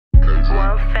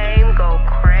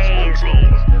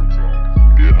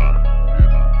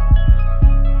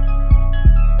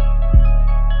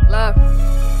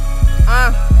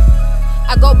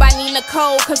Nina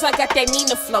cold, cause I got that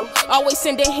Nina flow. Always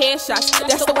sending headshots,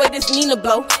 that's the way this Nina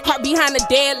blow. Heart behind the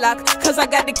deadlock, cause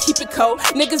I got to keep it cold.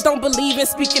 Niggas don't believe in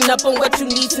speaking up on what you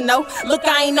need to know. Look,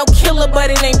 I ain't no killer, but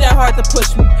it ain't that hard to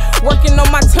push me. Working on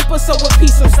my temper, so with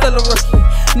peace I'm still a rookie.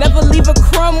 Never leave a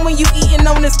crumb when you eating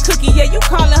on this cookie. Yeah, you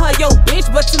calling her your bitch,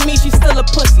 but to me she's still a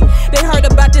pussy. They heard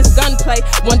about this gunplay,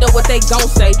 wonder what they gon'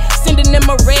 say. Sending them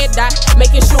a red dot,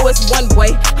 making sure it's one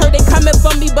way. Heard they coming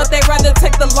for me, but they rather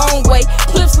take the long way.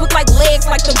 Clips look like legs,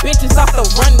 like the bitches off the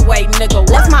runway, nigga.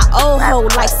 That's my old hoe,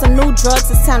 like some new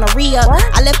drugs, it's time to re-up.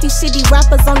 I left these shitty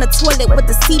rappers on the toilet with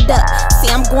the seat up.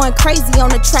 See, I'm going crazy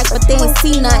on the track, but they ain't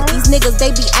see none. These niggas,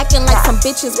 they be acting like some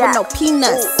bitches with no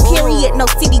peanuts. Period, no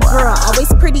city girl, always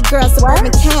pretty girl.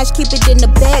 Suburban cash, keep it in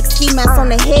the bag, ski mask on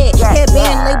the head.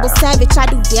 Headband label savage, I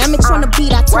do damage on the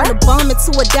beat. I turn the bomb into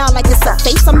a down like it's a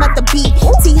face, I'm at the beat.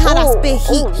 See how I spit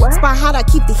heat, spot how I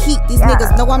keep the heat. These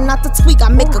niggas know I'm not the tweak, I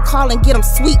make a call and get them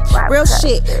sweet. Real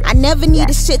shit, I never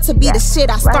needed shit to be the shit.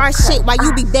 I start shit while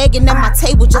you be begging at my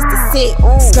table just to sit.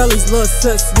 Scully's little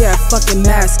sis, yeah, fucking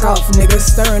mask off, nigga.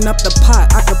 Stirring up the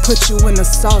pot, I could put you in the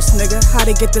sauce, nigga. How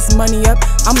to get this money up?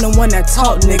 I'm the one that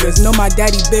taught niggas. Know my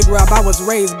daddy Big Rob, I was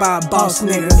raised by a boss,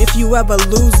 nigga. If you ever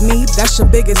lose me, that's your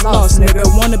biggest loss, nigga.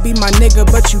 Wanna be my nigga,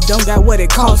 but you don't got what it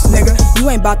costs, nigga. You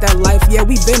ain't about that life, yeah,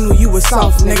 we been knew you was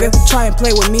soft, nigga. Try and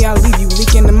play with me, I'll leave you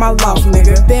leaking in my loft,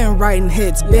 nigga. Been writing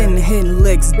hits, been hitting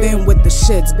licks, been with the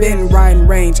shits, been riding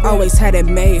range, always had it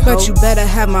made, ho. But you better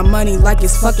have my money like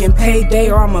it's fucking payday,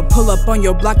 or I'ma pull up on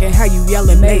your block and have you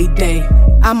yelling Mayday.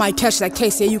 I might catch that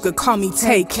case, yeah, you could call me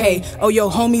Tay-K. Oh, yo,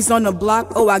 homies on the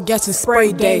block, oh, I guess it's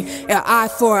spray day. An eye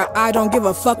for an eye, don't give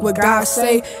a fuck what God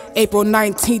say. April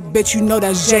 19th, bitch, you know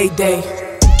that's J-Day.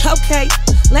 Okay,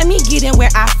 let me get in where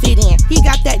I fit in. He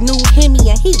got that new Hemi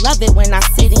and he love it when I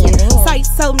sit in. Sight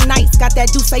so nice, got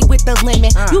that Douce with the lemon.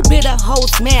 You bitter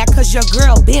hoes mad cause your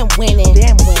girl been winning.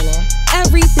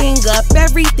 Everything up,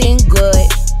 everything good.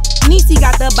 Niecy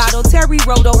got the bottle, Terry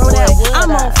wrote a wood. I'm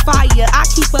on fire, I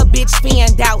keep a bitch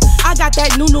fanned out. I got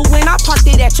that new when I parked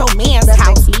it at your man's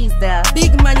house.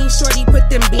 Big money, shorty, put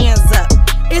them bands up.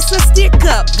 It's a stick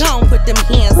up, gon' put them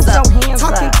hands up.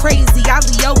 Talking crazy, I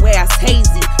leave your ass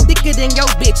hazy. Thicker than your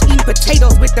bitch, eating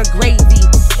potatoes with the gravy.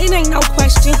 It ain't no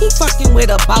question, he fucking with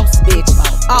a boss bitch.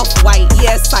 Off-white,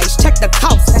 yeah, size, check the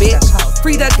cost, bitch.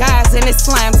 Free the guys in this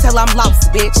slime till I'm lost,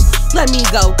 bitch. Let me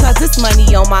go, cause it's money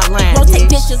on my line,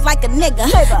 rotate bitches like a nigga.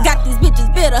 Got these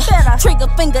bitches bitter. Trigger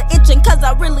finger itching cause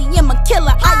I really am a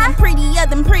killer. I am prettier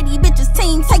than pretty bitches,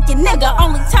 team take your nigga.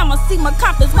 Only time I see my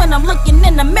compass when I'm looking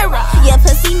in the mirror. Yeah,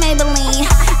 pussy Maybelline,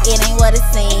 it ain't what it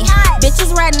seems.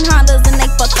 Bitches riding Hondas and they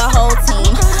fuck the whole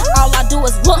team. All I do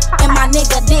is look and my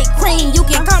nigga dick cream. You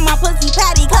can call my pussy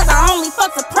Patty cause I only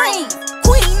fuck Supreme.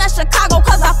 Queen of Chicago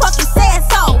cause I fucking said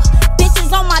so.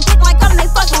 Bitches on my dick like I'm they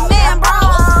fucking man, bro.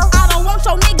 I don't want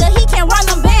your nigga, he can't run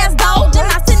them bands though. Then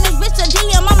I send this bitch a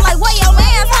DM, I'm like, where your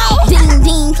man's hoe? Ding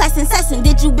ding, class in session,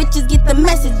 did you bitches get the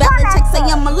message? Back the check say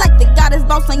I'm elected, God is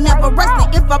boss, ain't never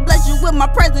resting. If I bless you with my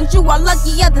presence, you are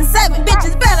luckier than 7.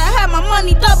 Bitches better have my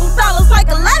money, double dollars like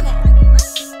 11.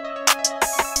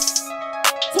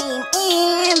 Team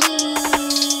Envy.